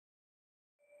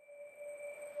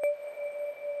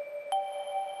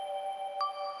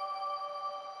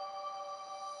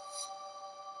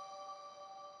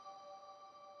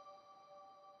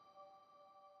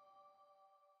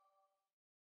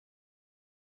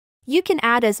You can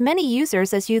add as many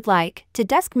users as you'd like to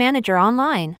DeskManager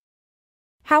Online.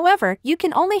 However, you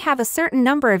can only have a certain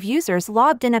number of users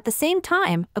logged in at the same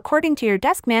time, according to your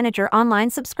DeskManager Online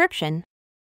subscription.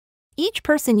 Each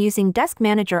person using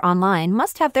DeskManager Online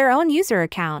must have their own user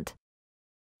account.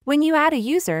 When you add a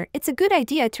user, it's a good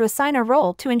idea to assign a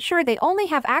role to ensure they only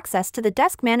have access to the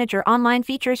DeskManager Online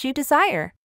features you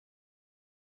desire.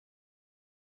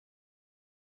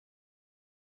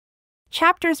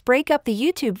 Chapters break up the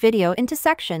YouTube video into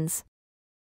sections.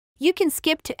 You can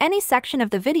skip to any section of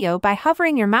the video by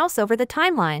hovering your mouse over the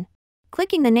timeline,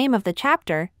 clicking the name of the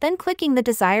chapter, then clicking the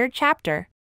desired chapter.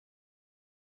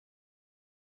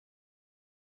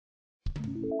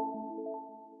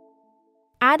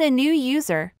 Add a new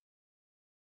user.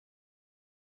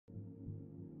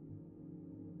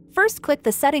 First, click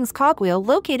the Settings cogwheel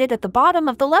located at the bottom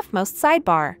of the leftmost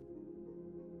sidebar.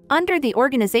 Under the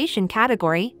Organization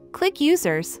category, click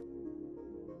Users.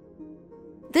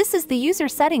 This is the User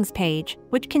Settings page,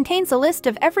 which contains a list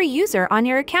of every user on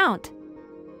your account.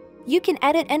 You can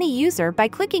edit any user by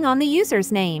clicking on the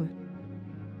user's name.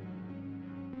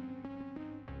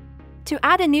 To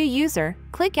add a new user,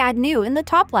 click Add New in the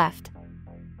top left.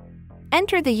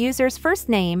 Enter the user's first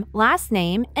name, last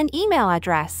name, and email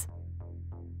address.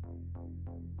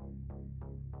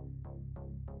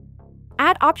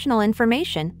 Add optional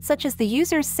information, such as the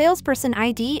user's salesperson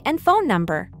ID and phone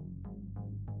number.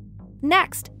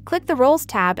 Next, click the Roles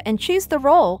tab and choose the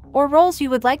role or roles you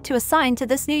would like to assign to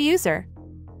this new user.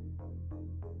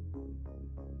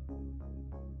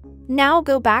 Now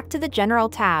go back to the General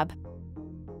tab.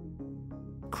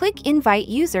 Click Invite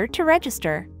User to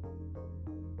register.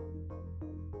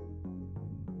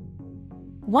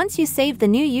 Once you save the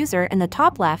new user in the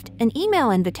top left, an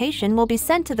email invitation will be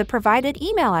sent to the provided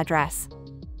email address.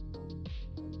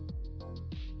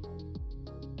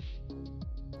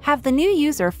 Have the new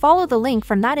user follow the link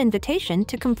from that invitation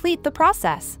to complete the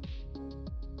process.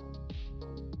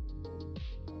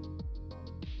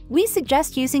 We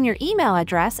suggest using your email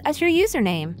address as your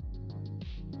username.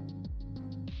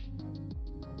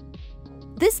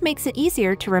 This makes it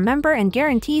easier to remember and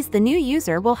guarantees the new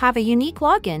user will have a unique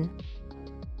login.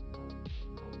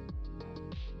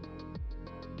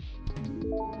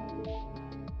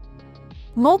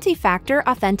 Multi-factor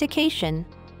authentication.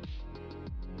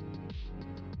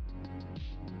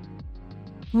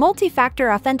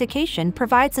 Multi-factor authentication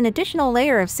provides an additional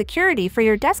layer of security for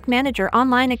your DeskManager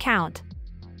Online account.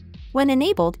 When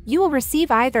enabled, you will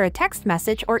receive either a text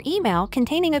message or email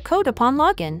containing a code upon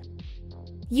login.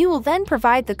 You will then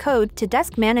provide the code to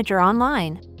DeskManager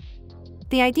Online.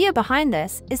 The idea behind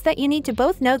this is that you need to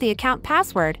both know the account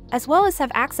password as well as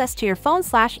have access to your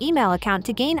phone/email account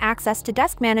to gain access to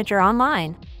DeskManager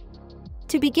Online.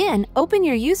 To begin, open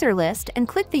your user list and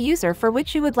click the user for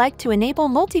which you would like to enable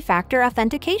multi-factor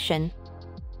authentication.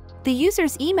 The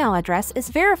user's email address is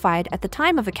verified at the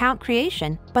time of account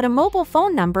creation, but a mobile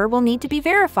phone number will need to be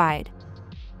verified.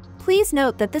 Please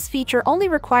note that this feature only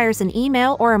requires an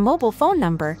email or a mobile phone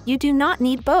number. You do not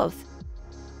need both.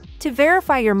 To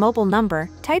verify your mobile number,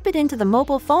 type it into the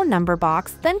mobile phone number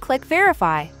box, then click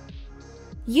Verify.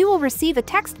 You will receive a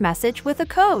text message with a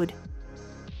code.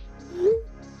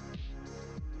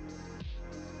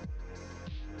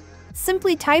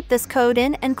 Simply type this code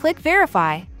in and click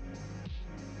Verify.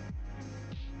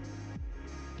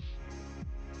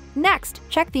 Next,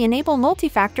 check the Enable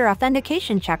Multi-Factor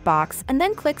Authentication checkbox and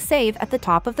then click Save at the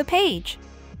top of the page.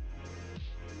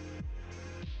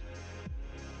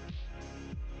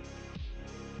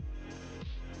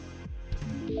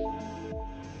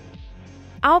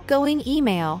 Outgoing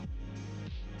email.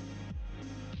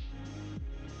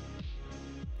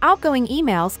 Outgoing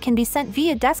emails can be sent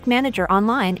via DeskManager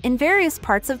Online in various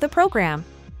parts of the program.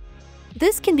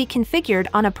 This can be configured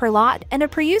on a per-lot and a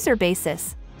per-user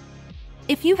basis.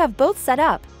 If you have both set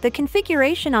up, the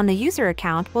configuration on the user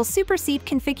account will supersede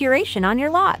configuration on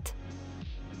your lot.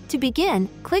 To begin,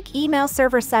 click Email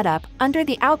Server Setup under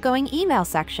the Outgoing Email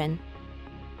section.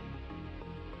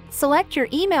 Select your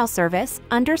email service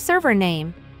under Server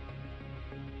Name.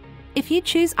 If you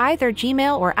choose either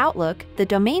Gmail or Outlook, the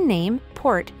domain name,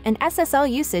 port, and SSL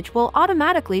usage will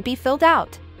automatically be filled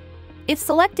out. If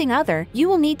selecting Other, you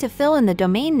will need to fill in the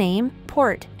domain name,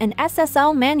 port, and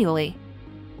SSL manually.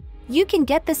 You can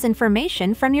get this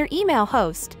information from your email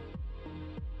host.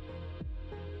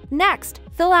 Next,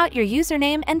 fill out your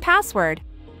username and password.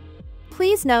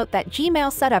 Please note that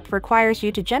Gmail setup requires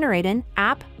you to generate an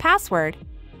app password.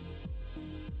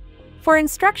 For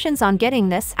instructions on getting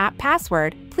this app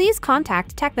password, please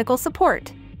contact technical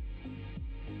support.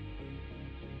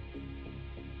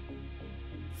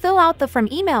 Fill out the From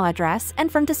email address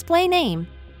and From display name.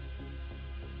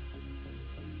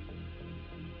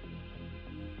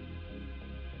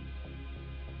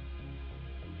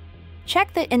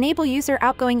 Check the Enable User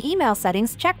Outgoing Email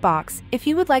Settings checkbox if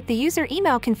you would like the user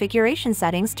email configuration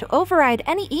settings to override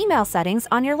any email settings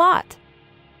on your lot.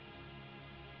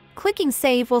 Clicking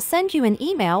Save will send you an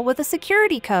email with a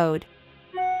security code.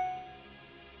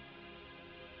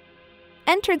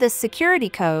 Enter this security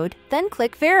code, then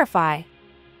click Verify.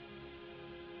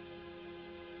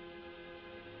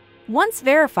 Once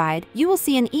verified, you will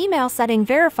see an Email Setting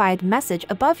Verified message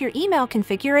above your email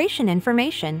configuration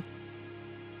information.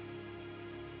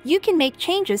 You can make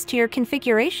changes to your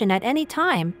configuration at any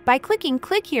time by clicking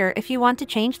Click Here if you want to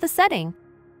change the setting.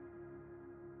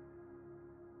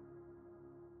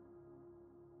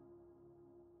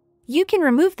 You can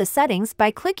remove the settings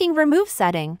by clicking Remove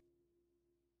Setting.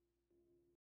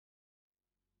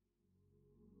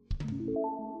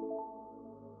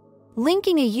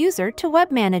 Linking a user to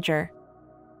WebManager.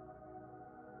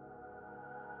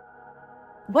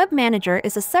 WebManager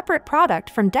is a separate product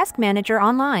from DeskManager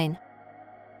Online.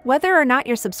 Whether or not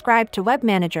you're subscribed to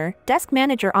WebManager,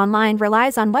 DeskManager Online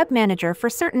relies on WebManager for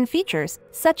certain features,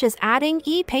 such as adding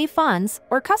e-pay funds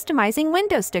or customizing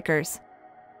window stickers.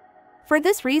 For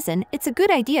this reason, it's a good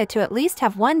idea to at least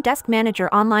have one DeskManager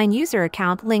Online user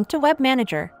account linked to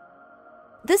WebManager.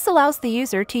 This allows the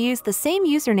user to use the same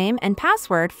username and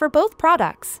password for both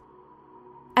products.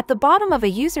 At the bottom of a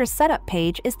user's setup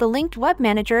page is the linked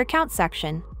WebManager account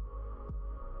section.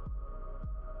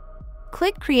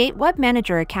 Click Create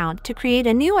WebManager Account to create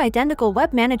a new identical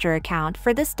WebManager account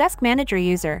for this DeskManager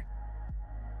user.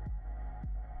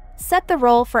 Set the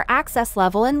role for access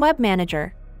level in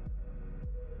WebManager.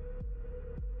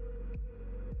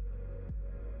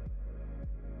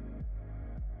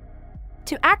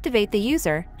 To activate the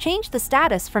user, change the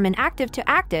status from inactive to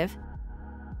active,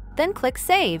 then click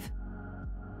Save.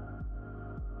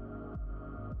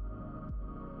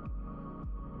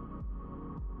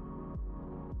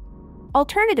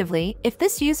 Alternatively, if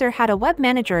this user had a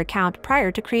WebManager account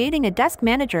prior to creating a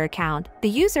DeskManager account, the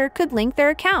user could link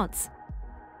their accounts.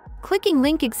 Clicking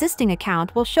Link Existing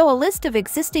Account will show a list of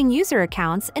existing user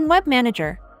accounts in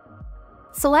WebManager.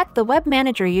 Select the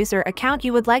WebManager user account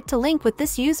you would like to link with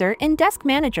this user in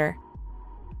DeskManager.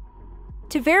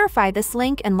 To verify this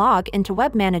link and log into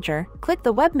WebManager, click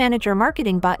the WebManager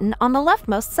Marketing button on the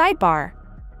leftmost sidebar.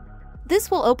 This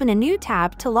will open a new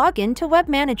tab to log into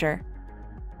WebManager.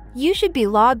 You should be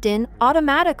logged in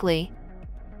automatically.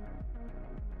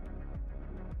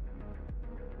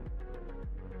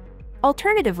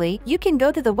 Alternatively, you can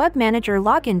go to the WebManager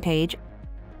login page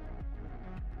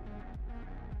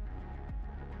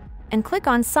and click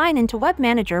on Sign into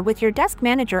WebManager with your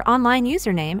DeskManager Online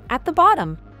username at the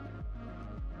bottom.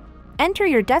 Enter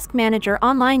your DeskManager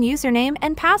Online username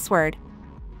and password.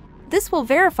 This will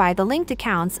verify the linked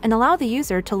accounts and allow the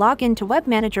user to log into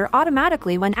WebManager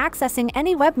automatically when accessing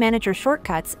any WebManager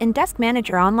shortcuts in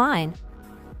DeskManager Online.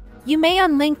 You may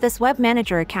unlink this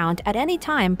WebManager account at any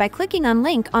time by clicking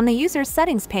Unlink on the user's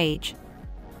settings page.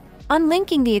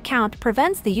 Unlinking the account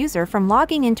prevents the user from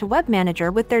logging into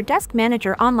WebManager with their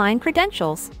DeskManager Online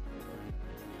credentials.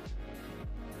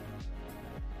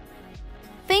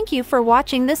 Thank you for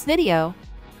watching this video.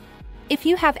 If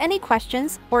you have any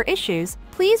questions or issues,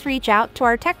 please reach out to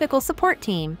our technical support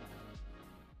team.